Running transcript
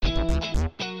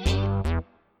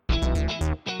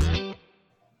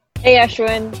Hey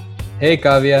Ashwin. Hey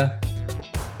Kavya.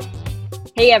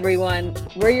 Hey everyone.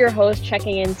 We're your hosts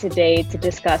checking in today to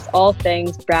discuss all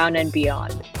things Brown and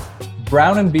Beyond.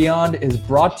 Brown and Beyond is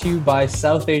brought to you by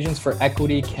South Asians for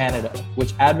Equity Canada,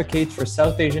 which advocates for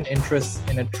South Asian interests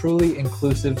in a truly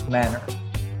inclusive manner.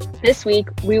 This week,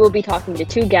 we will be talking to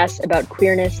two guests about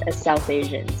queerness as South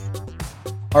Asians.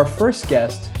 Our first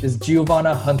guest is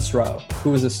Giovanna Huntsrau,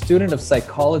 who is a student of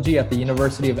psychology at the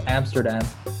University of Amsterdam,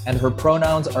 and her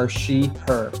pronouns are she,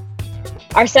 her.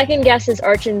 Our second guest is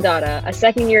Archon Dada, a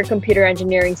second-year computer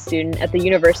engineering student at the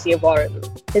University of Waterloo.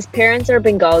 His parents are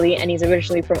Bengali and he's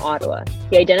originally from Ottawa.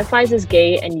 He identifies as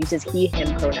gay and uses he,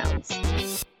 him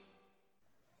pronouns.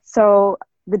 So,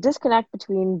 the disconnect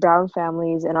between Brown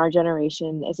families and our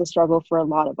generation is a struggle for a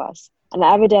lot of us, and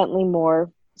evidently more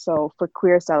so for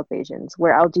queer South Asians,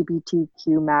 where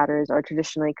LGBTQ matters are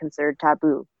traditionally considered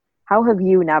taboo. How have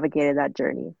you navigated that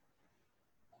journey?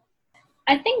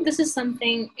 I think this is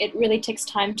something it really takes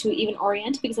time to even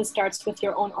orient because it starts with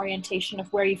your own orientation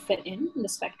of where you fit in the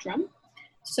spectrum.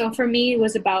 So for me, it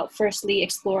was about firstly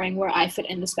exploring where I fit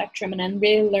in the spectrum and then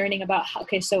really learning about,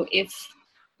 okay, so if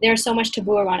there's so much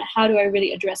taboo around it, how do I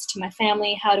really address it to my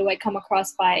family? How do I come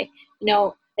across by,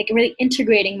 like really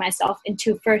integrating myself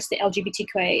into first the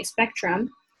LGBTQIA spectrum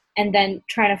and then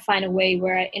trying to find a way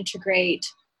where I integrate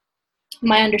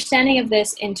my understanding of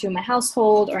this into my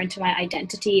household or into my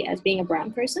identity as being a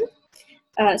brown person.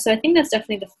 So I think that's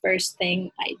definitely the first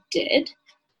thing I did.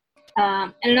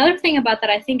 And another thing about that,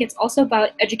 I think it's also about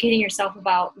educating yourself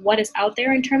about what is out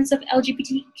there in terms of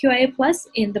LGBTQIA plus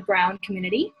in the brown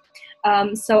community.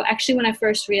 So actually when I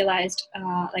first realized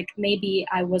like maybe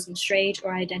I wasn't straight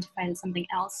or I identified as something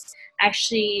else, I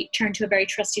actually turned to a very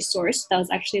trusty source that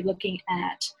was actually looking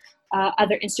at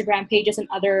other Instagram pages and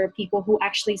other people who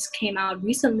actually came out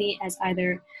recently as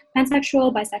either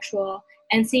pansexual, bisexual,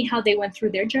 and seeing how they went through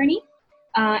their journey.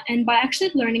 And by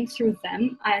actually learning through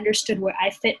them, I understood where I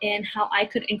fit in, how I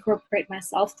could incorporate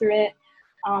myself through it.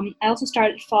 I also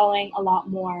started following a lot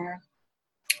more,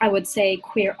 I would say,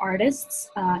 queer artists,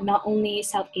 not only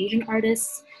South Asian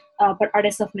artists, but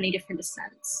artists of many different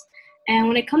descents. And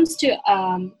when it comes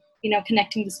to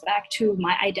connecting this back to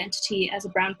my identity as a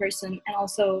brown person and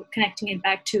also connecting it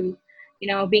back to,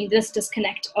 being this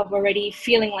disconnect of already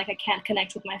feeling like I can't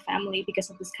connect with my family because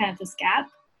of this gap.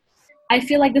 I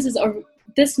feel like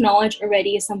this knowledge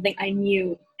already is something I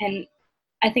knew. And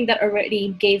I think that already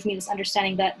gave me this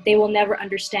understanding that they will never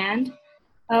understand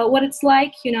what it's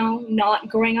like, not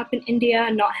growing up in India,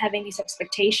 not having these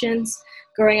expectations,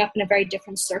 growing up in a very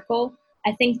different circle.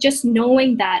 I think just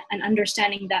knowing that and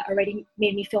understanding that already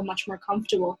made me feel much more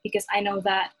comfortable because I know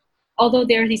that although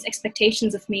there are these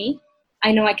expectations of me,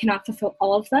 I know I cannot fulfill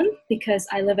all of them because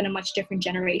I live in a much different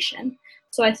generation.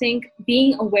 So I think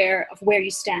being aware of where you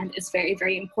stand is very,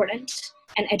 very important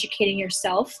and educating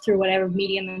yourself through whatever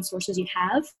medium and sources you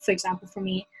have. For example, for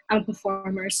me, I'm a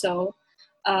performer, so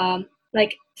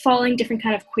like following different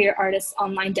kind of queer artists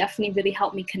online definitely really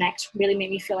helped me connect, really made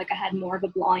me feel like I had more of a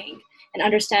belonging and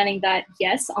understanding that,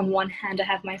 yes, on one hand, I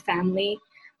have my family,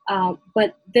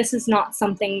 but this is not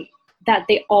something that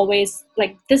they always,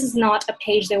 like, this is not a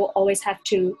page they will always have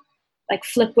to, like,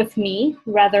 flip with me.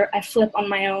 Rather, I flip on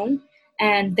my own,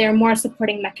 and they're more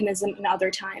supporting mechanism in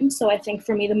other times. So I think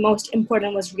for me, the most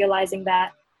important was realizing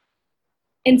that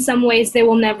in some ways they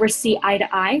will never see eye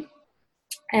to eye,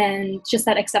 and just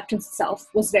that acceptance itself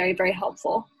was very, very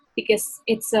helpful because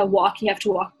it's a walk you have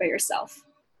to walk by yourself.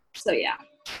 So yeah.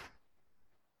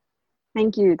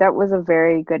 Thank you. That was a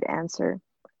very good answer.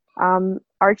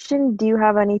 Archon, do you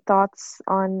have any thoughts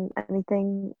on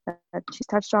anything that she's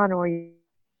touched on or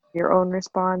your own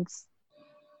response?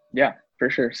 Yeah, for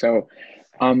sure. So,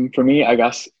 for me, I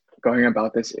guess going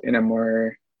about this in a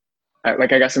more, I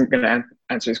guess I'm going to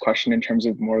answer this question in terms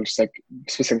of more just like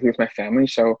specifically with my family.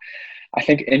 So, I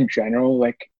think in general,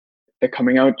 like the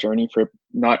coming out journey for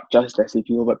not just SE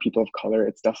people, but people of color,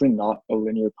 it's definitely not a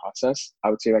linear process. I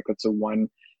would say like that's the one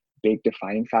big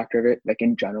defining factor of it, like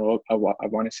in general, I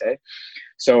want to say.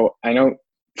 So I know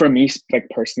for me, like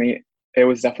personally, it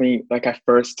was definitely like I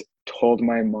first told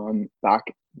my mom back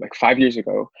like 5 years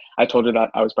ago. I told her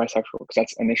that I was bisexual because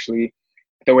that's initially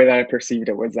the way that I perceived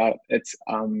it was that it's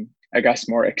I guess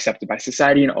more accepted by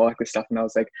society and all like this stuff. And I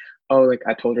was like, oh, like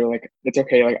I told her like it's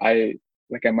okay, like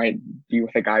I might be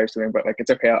with a guy or something, but like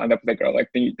it's okay, I'll end up with a girl. Like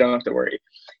you don't have to worry.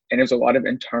 And there's a lot of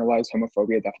internalized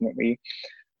homophobia, definitely.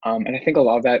 And I think a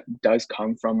lot of that does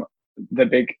come from the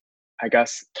big, I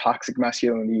guess, toxic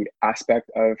masculinity aspect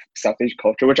of South Asian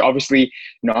culture, which obviously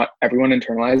not everyone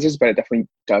internalizes, but it definitely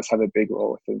does have a big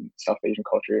role within South Asian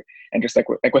culture. And just like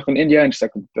within India and just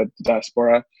like the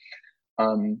diaspora.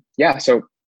 Yeah, so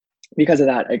because of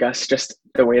that, I guess just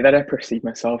the way that I perceived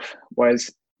myself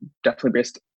was definitely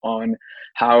based on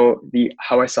how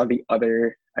I saw the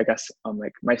other, I guess,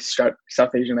 like my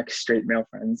South Asian like straight male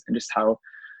friends, and just how,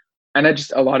 and I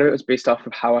just, a lot of it was based off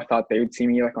of how I thought they would see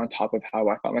me, like on top of how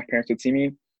I thought my parents would see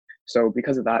me. So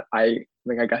because of that, I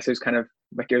guess it was kind of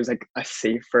like, it was like a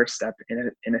safe first step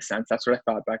in a sense. That's what I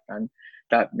thought back then,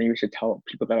 that maybe we should tell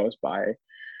people that I was bi.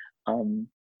 Um,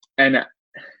 and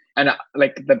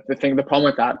like the problem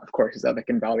with that, of course, is that like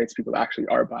invalidates people that actually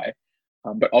are bi.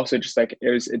 But also just like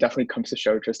it definitely comes to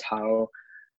show just how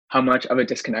much of a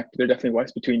disconnect there definitely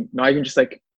was between not even just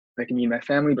like me and my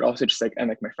family, but also just like, and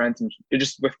like my friends, and it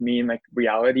just with me and like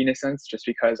reality in a sense, just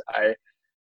because I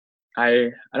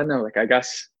don't know, like I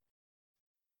guess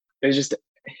it's just,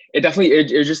 it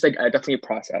was just like definitely a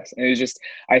process, and it was just,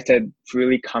 I had to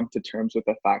really come to terms with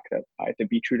the fact that I had to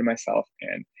be true to myself,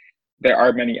 and there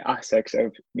are many aspects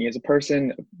of me as a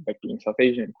person, like being South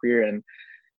Asian and queer, and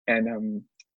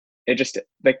it just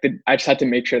like I just had to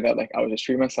make sure that like I was just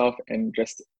true to myself, and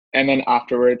then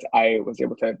afterwards I was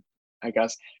able to, I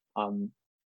guess, um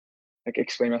like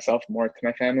explain myself more to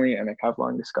my family, and like have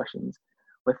long discussions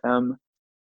with them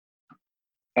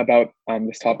about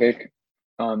this topic.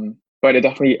 But it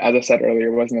definitely, as I said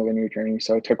earlier, wasn't a linear journey.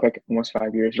 So it took like almost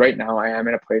 5 years. Right now, I am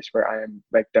in a place where I am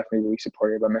like definitely really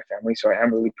supported by my family. So I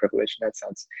am really privileged in that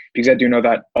sense, because I do know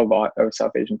that a lot of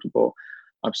South Asian people,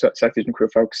 South Asian queer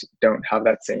folks, don't have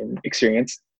that same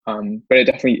experience. But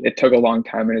it took a long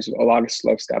time, and it's a lot of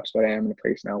slow steps. But I am in a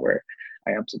place now where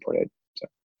I am supported. So.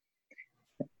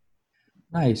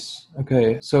 Nice.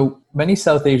 Okay. So many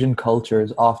South Asian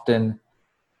cultures often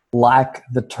lack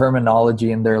the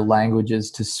terminology in their languages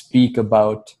to speak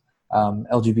about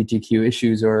LGBTQ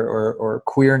issues or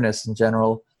queerness in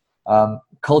general.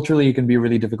 Culturally, it can be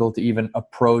really difficult to even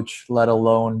approach, let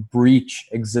alone breach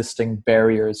existing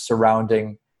barriers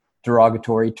surrounding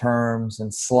derogatory terms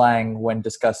and slang when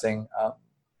discussing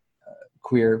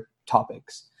queer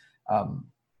topics.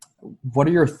 What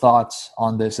are your thoughts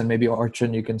on this? And maybe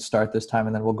Archon, you can start this time,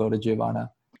 and then we'll go to Giovanna.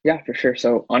 Yeah, for sure.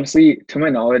 So honestly, to my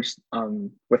knowledge,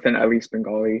 within at least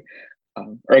Bengali,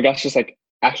 or I guess just like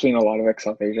actually in a lot of like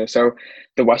South Asia, so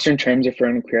the Western terms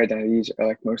referring to queer identities are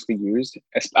like mostly used,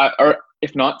 or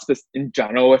if not in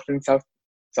general within South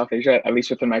Asia, at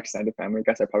least within my extended family. I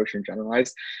guess I probably shouldn't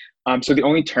generalize. So the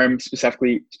only term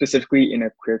specifically in a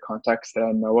queer context that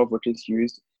I know of, which is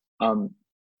used,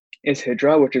 is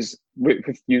Hijra, which is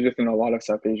used within a lot of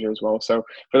South Asia as well. So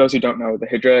for those who don't know, the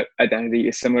Hijra identity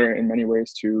is similar in many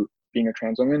ways to being a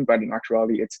trans woman, but in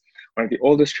actuality, it's one of the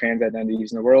oldest trans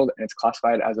identities in the world, and it's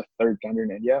classified as a third gender in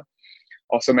India.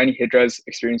 Also, many Hijras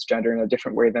experience gender in a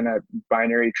different way than a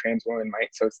binary trans woman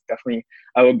might, so it's definitely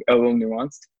a little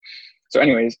nuanced. So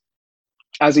anyways,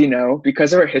 as we know,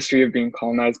 because of our history of being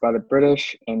colonized by the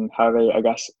British and how they, I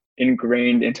guess,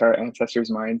 ingrained into our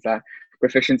ancestors' minds that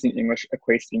proficiency in English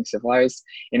equates to being civilized,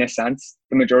 in a sense,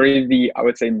 the majority of the, I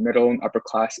would say, middle and upper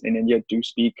class in India do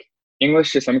speak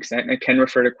English to some extent and can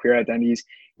refer to queer identities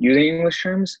using English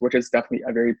terms, which is definitely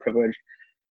a very privileged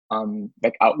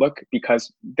like outlook,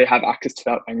 because they have access to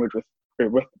that language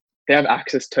they have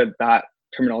access to that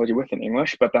terminology within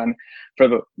English. But then for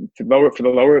the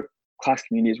lower class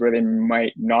communities where they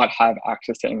might not have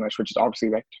access to English, which is obviously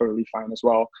like totally fine as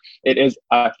well, it is,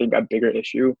 I think, a bigger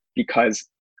issue, because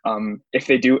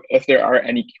if there are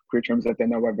any queer terms that they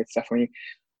know of, it's definitely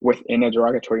within a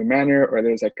derogatory manner, or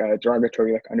there's like a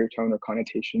derogatory like undertone or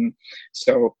connotation.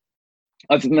 So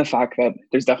other than the fact that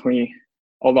there's definitely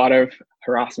a lot of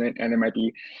harassment, and there might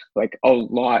be like a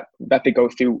lot that they go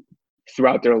through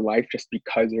throughout their life just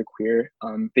because they're queer,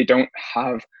 they don't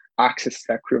have access to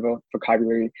that queer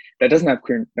vocabulary that doesn't have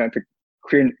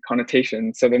queer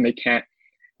connotation. So then they can't,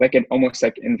 like, it almost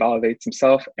like invalidates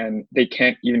themselves, and they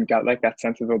can't even get like that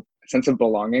sense of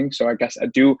belonging. So I guess I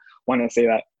do want to say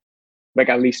that, like,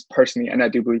 at least personally, and I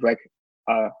do believe like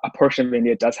a portion of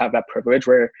India does have that privilege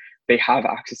where they have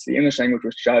access to the English language,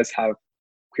 which does have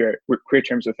queer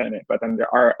terms within it. But then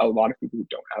there are a lot of people who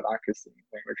don't have access to the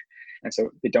English language, and so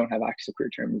they don't have access to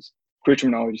queer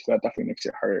terminology. So that definitely makes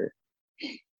it harder.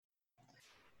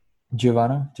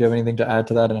 Giovanna, do you have anything to add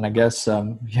to that? And I guess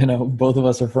both of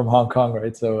us are from Hong Kong,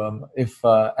 right? So if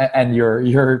and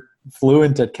you're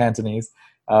fluent at Cantonese,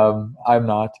 I'm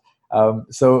not.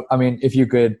 So I mean, if you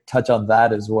could touch on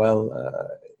that as well,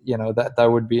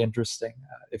 that would be interesting.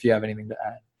 If you have anything to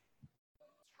add.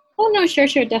 Oh no,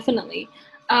 sure, definitely.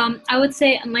 I would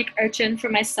say, unlike Urchin, for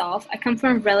myself, I come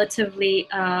from relatively,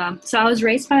 so I was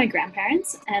raised by my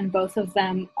grandparents, and both of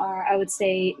them are, I would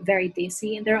say, very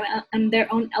desi in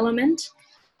their own element.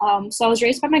 So I was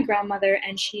raised by my grandmother,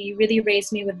 and she really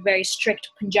raised me with very strict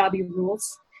Punjabi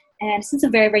rules. And since a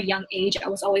very, very young age, I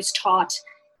was always taught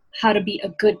how to be a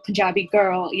good Punjabi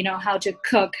girl, how to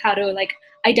cook, how to like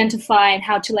identify, and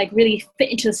how to like really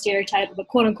fit into the stereotype of a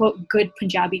quote unquote good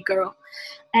Punjabi girl.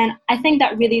 And I think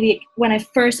that really, like, when I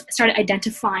first started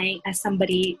identifying as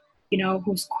somebody,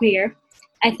 who's queer,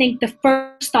 I think the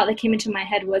first thought that came into my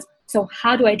head was, so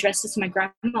how do I address this to my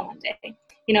grandma one day?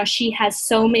 She has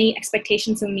so many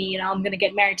expectations of me. I'm going to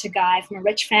get married to a guy from a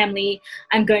rich family.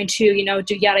 I'm going to,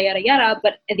 do yada, yada, yada.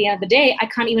 But at the end of the day, I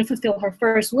can't even fulfill her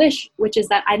first wish, which is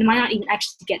that I might not even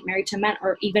actually get married to a man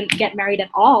or even get married at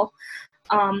all.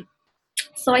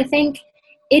 So I think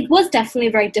it was definitely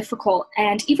very difficult.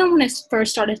 And even when I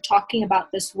first started talking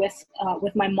about this with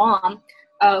my mom,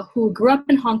 who grew up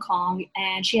in Hong Kong,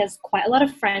 and she has quite a lot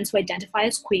of friends who identify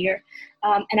as queer.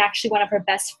 And actually one of her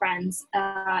best friends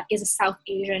is a South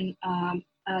Asian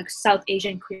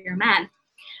queer man.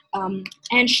 And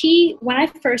when I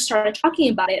first started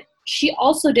talking about it, she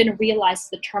also didn't realize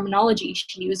the terminology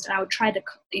she used. And I would try to,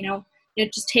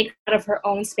 just take it out of her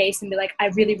own space and be like, I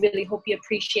really, really hope you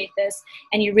appreciate this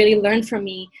and you really learn from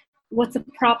me what's the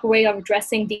proper way of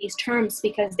addressing these terms,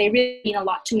 because they really mean a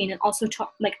lot to me. And it also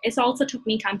took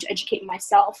me time to educate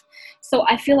myself. So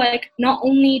I feel like not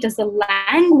only does the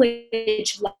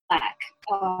language lack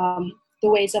the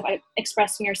ways of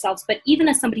expressing yourselves, but even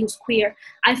as somebody who's queer,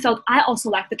 I felt I also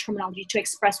lacked the terminology to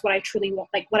express what I truly want,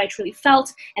 like what I truly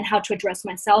felt, and how to address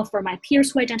myself or my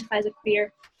peers who identify as a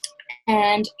queer.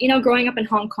 And growing up in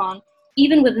Hong Kong,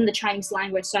 even within the Chinese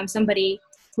language, so I'm somebody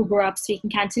who grew up speaking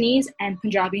Cantonese and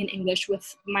Punjabi and English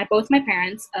with both my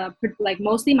parents, like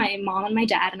mostly my mom and my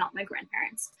dad and not my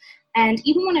grandparents. And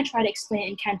even when I tried to explain it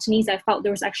in Cantonese, I felt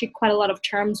there was actually quite a lot of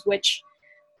terms which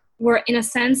were, in a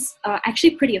sense,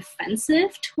 actually pretty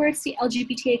offensive towards the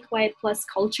LGBTQI plus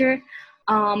culture.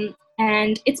 And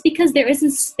it's because there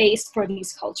isn't space for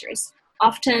these cultures.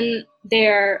 Often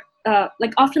they're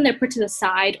put to the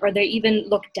side, or they're even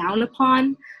looked down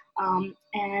upon.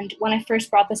 And when I first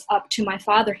brought this up to my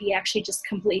father, he actually just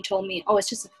completely told me, oh, it's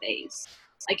just a phase.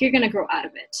 Like, you're going to grow out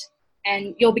of it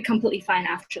and you'll be completely fine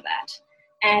after that.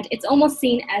 And it's almost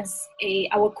seen as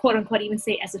I would quote unquote even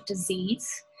say as a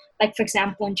disease. Like, for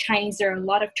example, in Chinese, there are a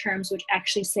lot of terms which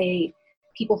actually say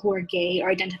people who are gay or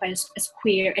identify as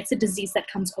queer, it's a disease that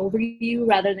comes over you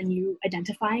rather than you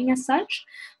identifying as such.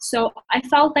 So I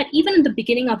felt that even in the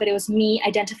beginning of it, it was me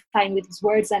identifying with these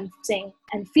words and saying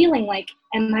and feeling like,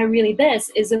 am I really this?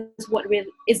 Is this what it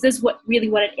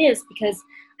is? Because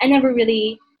I never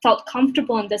really felt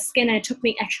comfortable in this skin, and it took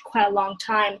me actually quite a long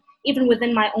time, even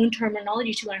within my own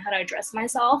terminology, to learn how to address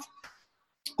myself.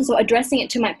 So addressing it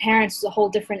to my parents was a whole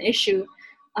different issue.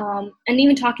 And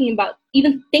even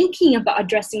thinking about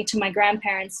addressing it to my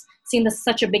grandparents seemed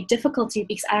such a big difficulty,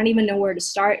 because I don't even know where to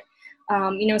start.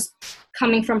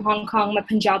 Coming from Hong Kong, my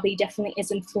Punjabi definitely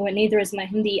isn't fluent, neither is my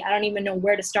Hindi. I don't even know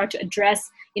where to start to address,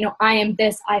 I am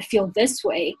this, I feel this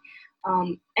way.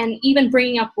 And even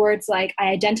bringing up words like I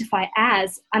identify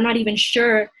as, I'm not even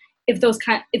sure if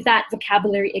that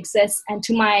vocabulary exists. And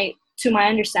to my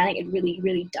understanding, it really,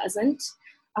 really doesn't.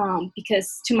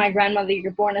 Because to my grandmother,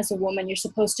 you're born as a woman, you're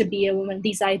supposed to be a woman,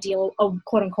 these ideal of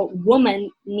quote unquote woman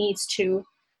needs to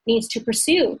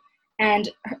pursue. And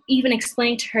even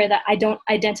explaining to her that I don't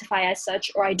identify as such,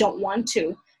 or I don't want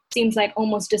to, seems like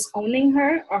almost disowning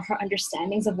her or her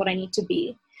understandings of what I need to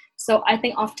be. So I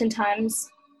think oftentimes,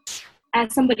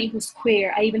 as somebody who's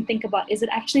queer, I even think about, is it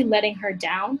actually letting her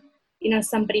down?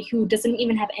 Somebody who doesn't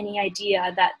even have any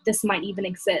idea that this might even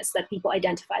exist, that people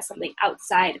identify something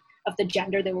outside of the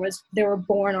gender they were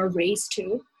born or raised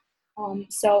to.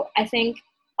 So I think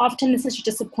often it's such a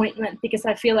disappointment, because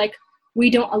I feel like we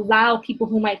don't allow people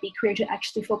who might be queer to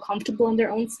actually feel comfortable in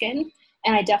their own skin.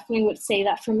 And I definitely would say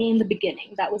that for me in the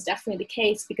beginning, that was definitely the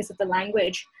case because of the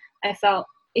language. I felt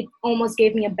it almost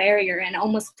gave me a barrier and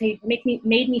almost made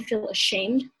me feel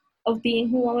ashamed of being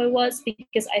who I was,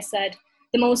 because I said,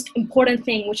 the most important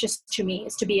thing, which is to me,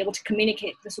 is to be able to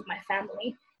communicate this with my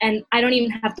family. And I don't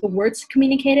even have the words to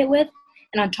communicate it with.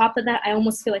 And on top of that, I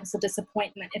almost feel like it's a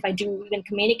disappointment if I do even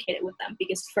communicate it with them,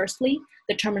 because firstly,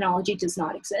 the terminology does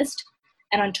not exist.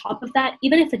 And on top of that,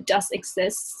 even if it does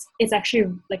exist, it's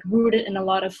actually like rooted in a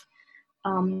lot of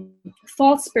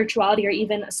false spirituality, or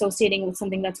even associating with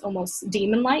something that's almost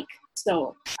demon-like.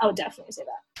 So I would definitely say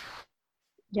that.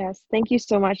 Yes, thank you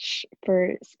so much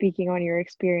for speaking on your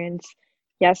experience.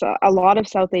 Yes, a lot of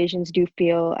South Asians do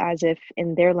feel as if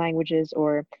in their languages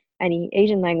or any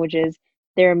Asian languages,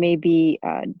 there may be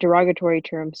derogatory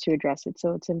terms to address it.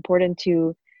 So it's important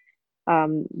to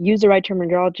use the right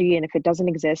terminology, and if it doesn't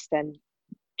exist, then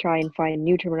try and find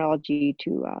new terminology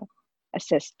to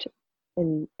assist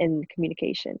in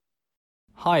communication.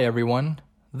 Hi everyone,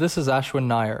 This is Ashwin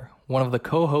Nair, one of the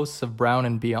co-hosts of Brown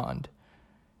and Beyond.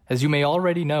 As you may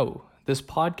already know, this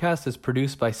podcast is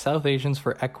produced by South Asians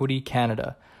for Equity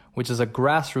Canada, which is a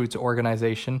grassroots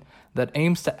organization that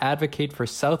aims to advocate for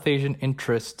South Asian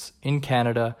interests in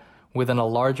Canada within a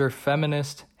larger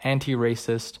feminist,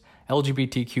 anti-racist,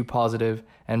 LGBTQ positive,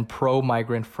 and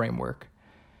pro-migrant framework.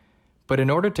 But in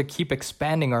order to keep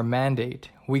expanding our mandate,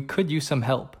 we could use some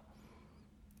help.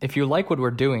 If you like what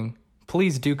we're doing,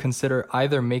 please do consider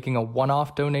either making a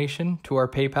one-off donation to our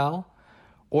PayPal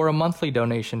or a monthly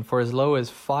donation for as low as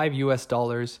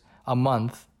 $5 a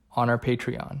month on our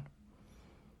Patreon.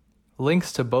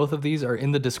 Links to both of these are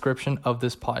in the description of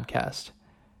this podcast.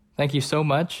 Thank you so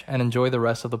much and enjoy the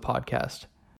rest of the podcast.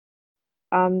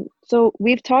 So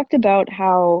we've talked about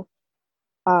how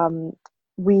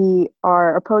we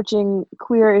are approaching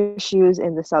queer issues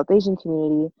in the South Asian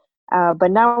community,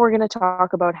 but now we're going to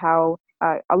talk about how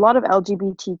a lot of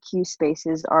LGBTQ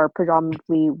spaces are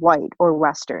predominantly white or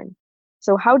Western.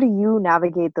 So how do you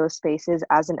navigate those spaces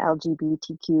as an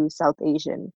LGBTQ South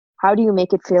Asian? How do you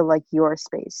make it feel like your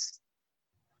space?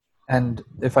 And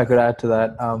if I could add to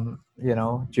that,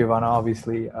 Giovanna,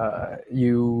 obviously,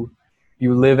 you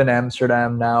live in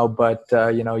Amsterdam now, but,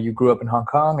 you grew up in Hong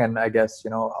Kong, and I guess,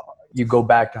 you go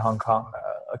back to Hong Kong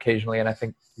occasionally, and I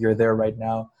think you're there right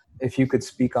now. If you could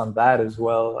speak on that as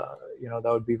well,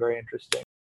 that would be very interesting.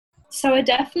 So I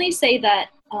definitely say that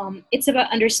it's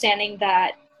about understanding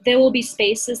that there will be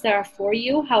spaces that are for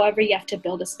you. However, you have to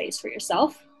build a space for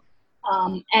yourself.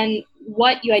 And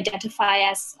what you identify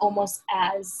as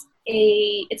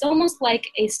it's almost like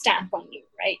a stamp on you,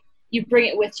 right? You bring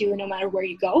it with you no matter where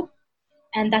you go.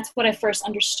 And that's what I first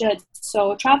understood.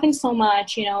 So traveling so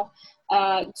much,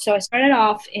 so I started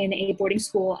off in a boarding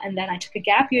school, and then I took a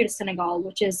gap year to Senegal,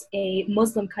 which is a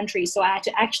Muslim country. So I had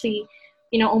to actually,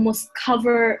 almost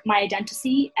cover my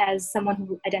identity as someone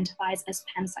who identifies as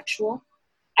pansexual.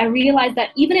 I realized that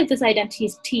even if this identity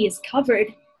is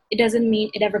covered, it doesn't mean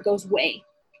it ever goes away.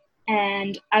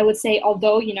 And I would say,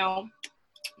 although,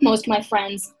 most of my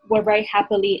friends were very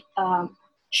happily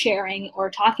sharing or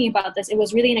talking about this, it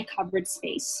was really in a covered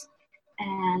space.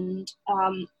 And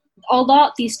although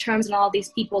these terms and all these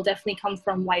people definitely come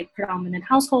from white predominant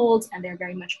households and they're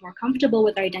very much more comfortable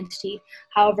with their identity.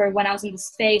 However, when I was in the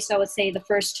space, I would say the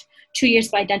first 2 years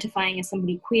of identifying as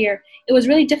somebody queer, it was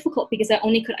really difficult because I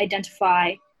only could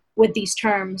identify with these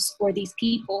terms or these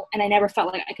people, and I never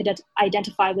felt like I could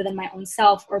identify within my own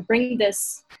self or bring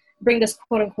this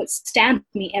quote unquote stamp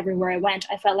me everywhere I went.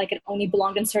 I felt like it only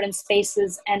belonged in certain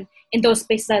spaces, and in those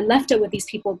spaces I left it with these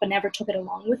people but never took it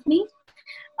along with me.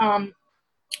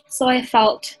 So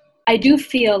I do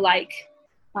feel like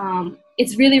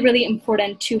it's really, really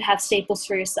important to have staples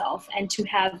for yourself and to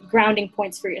have grounding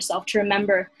points for yourself, to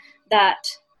remember that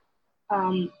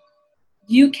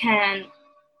you can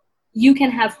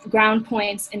have ground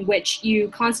points in which you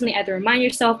constantly either remind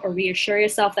yourself or reassure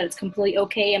yourself that it's completely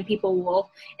okay and people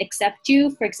will accept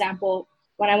you. For example,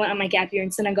 when I went on my gap year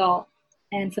in Senegal,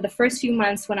 and for the first few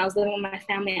months when I was living with my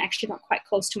family, I actually got quite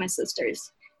close to my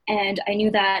sisters. And I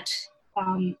knew that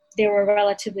they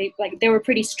were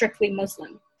pretty strictly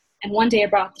Muslim. And one day I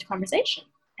brought up the conversation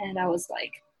and I was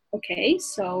like, okay,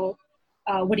 so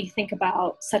what do you think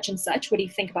about such and such? What do you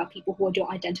think about people who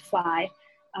don't identify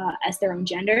as their own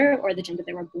gender or the gender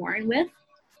they were born with?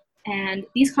 And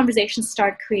these conversations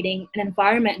start creating an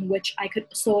environment in which I could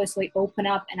slowly open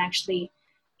up and actually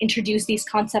introduce these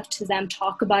concepts to them,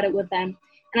 talk about it with them.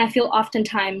 And I feel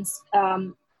oftentimes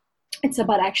it's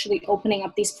about actually opening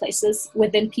up these places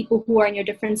within people who are in your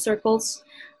different circles,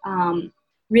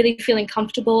 really feeling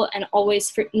comfortable and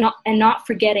not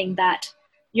forgetting that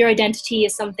your identity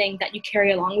is something that you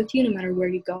carry along with you no matter where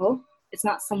you go. It's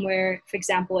not somewhere, for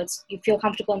example, you feel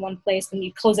comfortable in one place and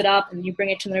you close it up and you bring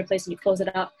it to another place and you close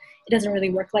it up. It doesn't really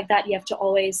work like that. You have to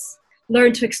always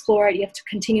learn to explore it. You have to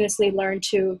continuously learn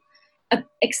to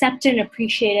accept it and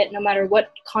appreciate it no matter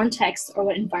what context or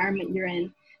what environment you're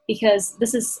in, because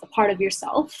this is a part of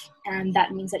yourself, and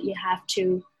that means that you have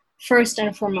to first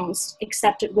and foremost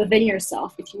accept it within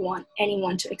yourself if you want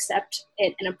anyone to accept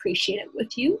it and appreciate it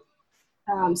with you.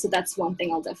 So that's one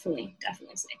thing I'll definitely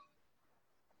say.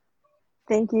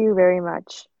 Thank you very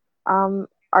much.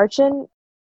 Archon?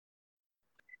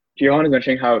 Giovanna was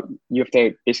mentioning how you have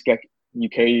to basically you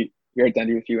carry your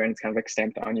identity with you and it's kind of like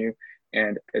stamped on you.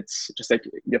 And it's just like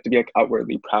you have to be like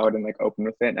outwardly proud and like open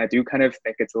with it. And I do kind of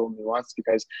think it's a little nuanced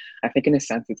because I think in a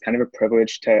sense it's kind of a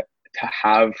privilege to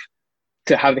have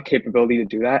the capability to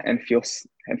do that and feel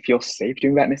safe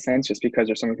doing that in a sense, just because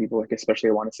there's so many people, like especially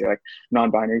I want to say like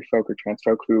non-binary folk or trans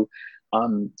folk who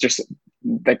just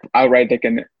like outright they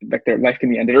can like their life can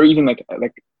be ended, or even like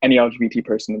any LGBT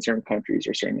person in certain countries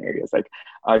or certain areas. Like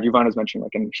Yvonne was mentioning,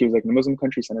 like, and she was like in the Muslim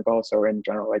country, Senegal. So in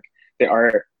general, like they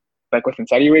are like within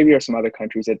Saudi Arabia or some other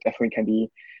countries, it definitely can be.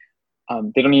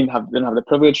 They don't have the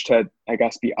privilege to, I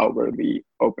guess, be outwardly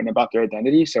open about their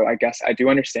identity. So I guess I do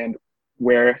understand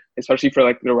where, especially for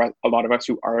like a lot of us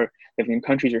who are living in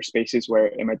countries or spaces where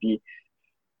it might be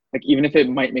like, even if it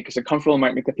might make us uncomfortable, it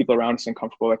might make the people around us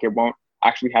uncomfortable, like it won't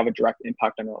actually have a direct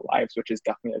impact on our lives, which is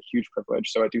definitely a huge privilege.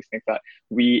 So I do think that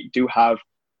we do have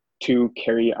to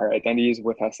carry our identities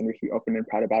with us and we can be open and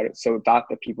proud about it, so that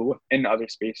the people within other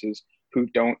spaces who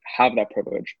don't have that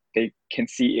privilege, they can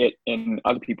see it in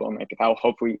other people, and like that will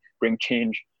hopefully bring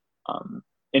change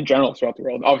in general throughout the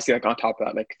world. Obviously, like on top of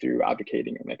that, like through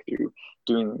advocating and like through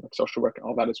doing like social work and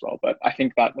all that as well. But I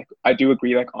think that like I do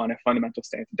agree, like on a fundamental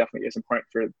stance, it definitely is important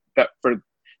for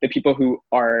the people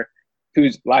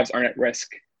whose lives aren't at risk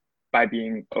by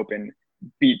being open,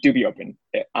 be open.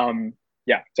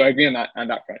 Yeah, so I agree on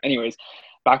that front. Anyways,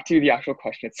 back to the actual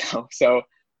question itself. So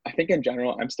I think in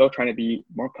general, I'm still trying to be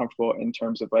more comfortable in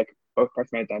terms of like both parts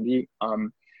of my identity.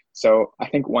 So I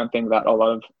think one thing that a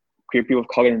lot of queer people of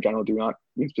color in general do, not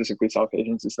specifically South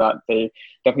Asians, is that they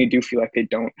definitely do feel like they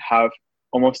don't have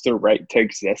almost the right to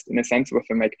exist in a sense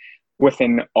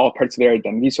within all parts of their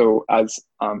identity. So as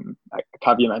like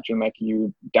Kavya mentioned, like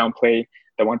you downplay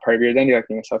the one part of your identity, like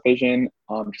being a South Asian,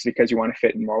 just because you want to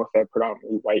fit in more with the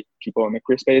predominantly white people in the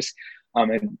queer space.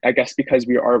 And I guess because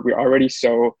we're already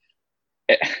so,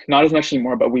 not as much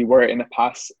anymore, but we were in the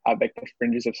past at like the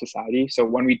fringes of society. So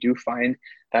when we do find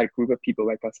that group of people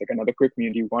like us, like another queer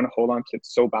community, we want to hold on to it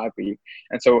so badly.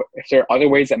 And so if there are other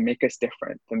ways that make us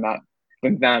different than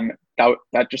them,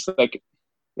 that just like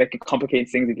it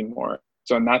complicates things even more.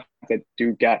 So in that, I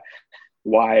do get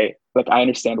why, like I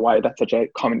understand why that's such a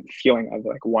common feeling of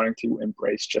like wanting to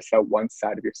embrace just that one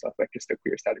side of yourself, like just the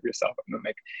queer side of yourself, and then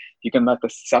like you can let the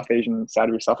South Asian side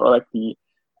of yourself, or like the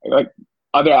like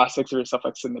other aspects of yourself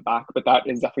like sit in the back. But that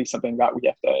is definitely something that we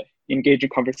have to engage in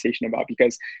conversation about,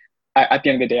 because at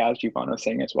the end of the day, as Giovanna was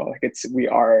saying as well, like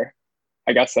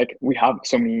I guess like we have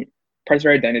so many parts of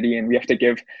our identity, and we have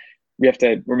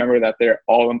to remember that they're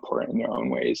all important in their own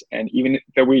ways. And even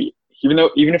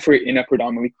if we're in a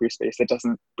predominantly queer space, that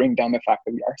doesn't bring down the fact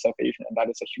that we are South Asian, and that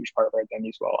is a huge part of our identity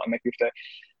as well. And like we have to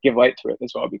give light to it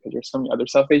as well, because there's so many other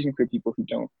South Asian queer people who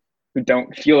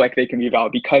don't feel like they can be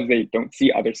valid because they don't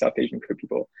see other South Asian queer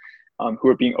people who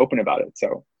are being open about it.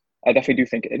 So I definitely do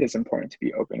think it is important to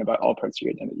be open about all parts of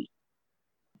your identity.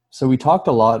 So we talked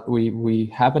a lot. We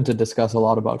happened to discuss a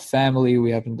lot about family. We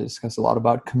happened to discuss a lot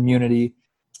about community.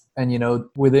 And,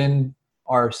 within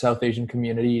our South Asian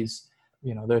communities,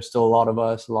 there's still a lot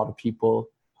of people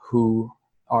who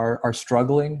are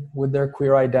struggling with their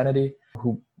queer identity,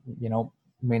 who,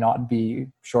 may not be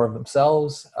sure of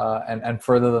themselves. And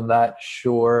further than that,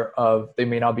 they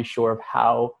may not be sure of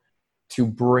how to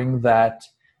bring that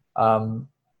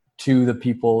to the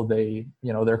people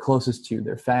they're closest to,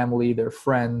 their family, their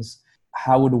friends.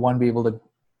 How would one be able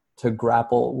to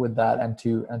grapple with that and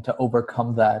to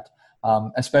overcome that?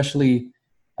 Especially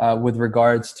with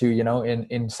regards to,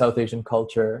 in South Asian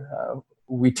culture,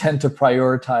 we tend to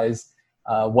prioritize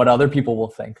what other people will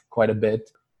think quite a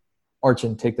bit.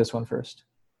 Orchin, take this one first.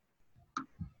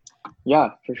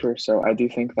 Yeah, for sure. So I do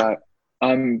think that,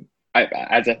 I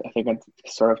think I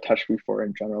sort of touched before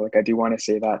in general, like I do want to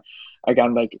say that,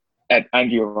 again, like,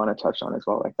 and you want to touch on as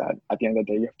well, like that at the end of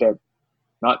the day, you have to,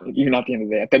 not even at the end of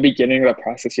the day, at the beginning of the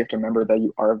process, you have to remember that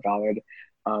you are valid.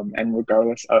 And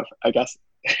regardless of, I guess,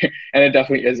 and it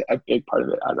definitely is a big part of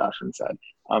it, as Ashwin said,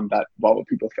 that what will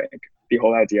people think? The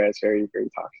whole idea is very, very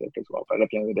toxic as well. But at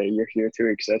the end of the day, you're here to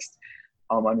exist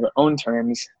on your own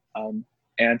terms.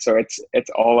 And so it's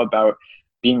all about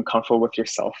being comfortable with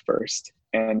yourself first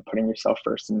and putting yourself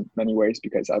first in many ways,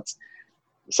 because that's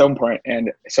so important.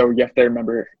 And so you have to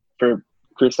remember, for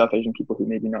queer South Asian people who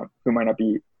might not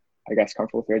be, I guess,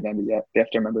 comfortable with their identity yet, they have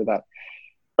to remember that,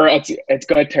 or it's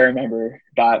good to remember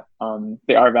that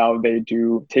they are valid, they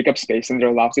do take up space, and they're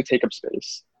allowed to take up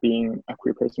space being a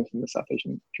queer person within the South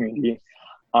Asian community.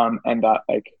 And that,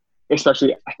 like,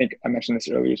 especially, I think I mentioned this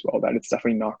earlier as well, that it's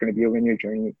definitely not going to be a linear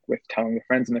journey with telling your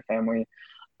friends and the family,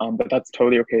 but that's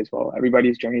totally okay as well.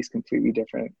 Everybody's journey is completely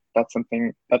different. That's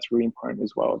something that's really important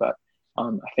as well, that I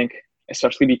think,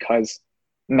 especially because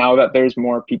now that there's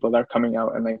more people that are coming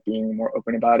out and like being more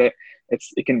open about it,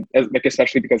 it can, like,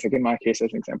 especially because, like, in my case,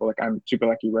 as an example, like, I'm super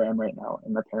lucky where I am right now,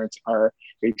 and my parents are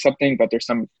very accepting, but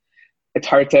it's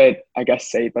hard to, I guess,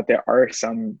 say, but there are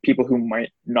some people who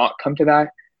might not come to that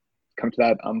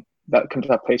that come to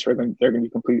that place where they're going to be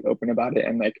completely open about it,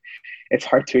 and like it's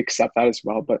hard to accept that as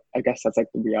well. But I guess that's like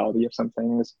the reality of some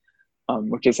things,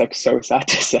 which is like so sad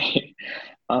to say.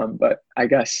 But I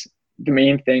guess the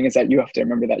main thing is that you have to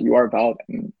remember that you are valid,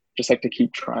 and just like to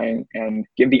keep trying and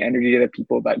give the energy to the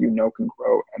people that you know can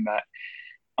grow, and that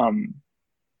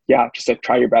yeah, just like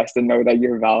try your best and know that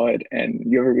you're valid and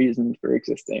you have a reason for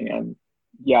existing. And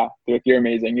yeah, you're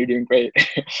amazing. You're doing great.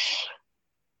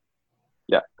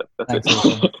 Yeah, that's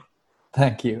Thanks, it.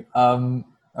 Thank you. All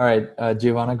right,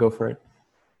 Giovanna, go for it.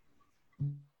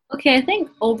 Okay, I think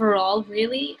overall,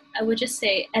 really, I would just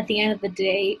say at the end of the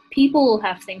day, people will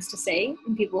have things to say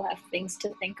and people will have things to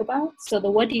think about. So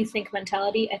the what do you think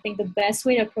mentality, I think the best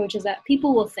way to approach is that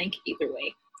people will think either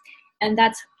way. And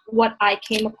that's what I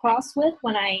came across with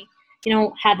when I,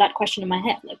 had that question in my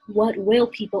head, like, what will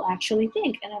people actually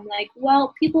think? And I'm like,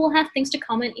 well, people will have things to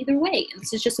comment either way. And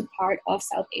this is just a part of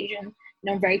South Asian,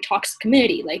 very toxic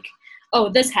community. Like, oh,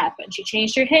 this happened. She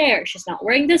changed her hair. She's not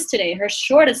wearing this today. Her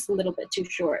short is a little bit too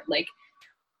short. Like,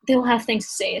 they'll have things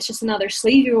to say. It's just another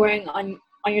sleeve you're wearing on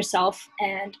yourself,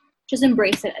 and just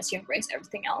embrace it as you embrace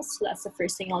everything else. So that's the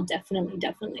first thing I'll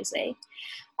definitely say.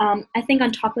 I think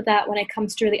on top of that, when it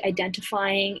comes to really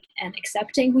identifying and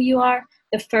accepting who you are,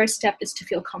 the first step is to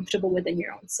feel comfortable within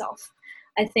your own self.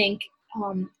 I think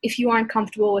if you aren't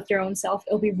comfortable with your own self,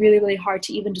 it'll be really, really hard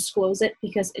to even disclose it,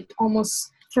 because it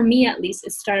almost, for me at least,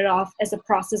 it started off as a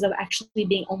process of actually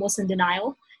being almost in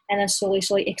denial, and then slowly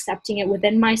accepting it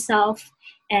within myself.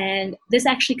 And this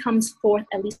actually comes forth,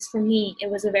 at least for me, it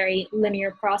was a very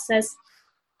linear process,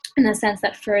 in the sense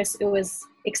that first it was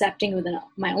accepting within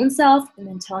my own self, and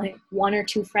then telling one or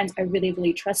two friends I really,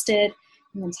 really trusted,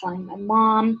 and then telling my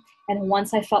mom. And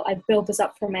once I felt I built this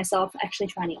up for myself, actually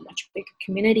finding a much bigger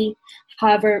community.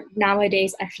 However,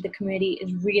 nowadays, actually the community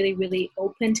is really, really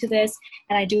open to this.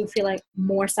 And I do feel like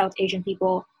more South Asian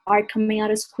people are coming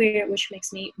out as queer, which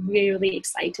makes me really, really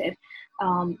excited.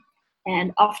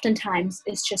 And oftentimes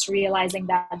it's just realizing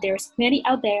that there's a community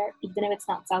out there, even if it's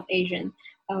not South Asian,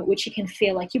 which you can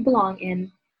feel like you belong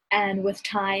in. And with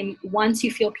time, once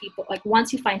you find people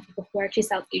who are actually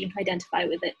South Asian who identify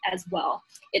with it as well,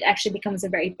 it actually becomes a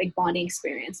very big bonding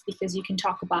experience, because you can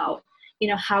talk about,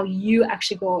 how you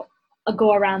actually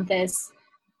go around this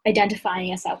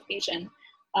identifying as South Asian.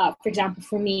 For example,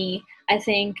 for me, I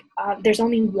think there's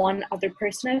only one other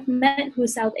person I've met who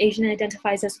is South Asian and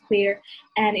identifies as queer.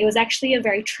 And it was actually a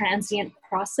very transient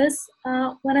process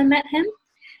when I met him.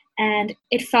 And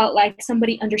it felt like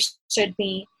somebody understood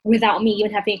me without me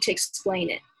even having to explain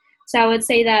it. So I would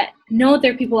say that, no,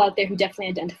 there are people out there who definitely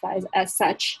identify as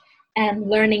such, and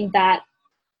learning that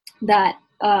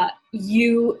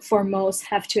you, foremost,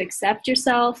 have to accept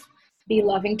yourself, be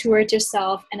loving towards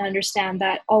yourself, and understand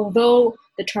that although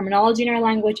the terminology in our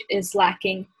language is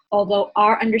lacking, although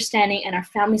our understanding and our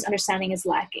family's understanding is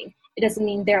lacking, it doesn't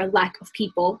mean there are a lack of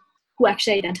people who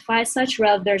actually identify as such.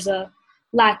 Rather, there's a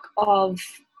lack of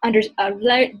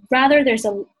rather there's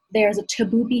a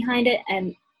taboo behind it,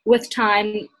 and with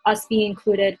time, us being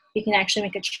included, we can actually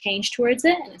make a change towards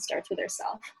it, and it starts with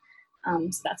ourselves.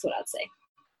 So that's what I'd say.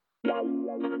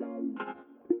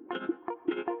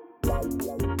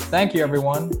 Thank you,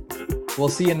 everyone. We'll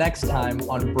see you next time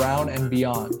on Brown and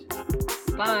Beyond.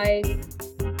 Bye.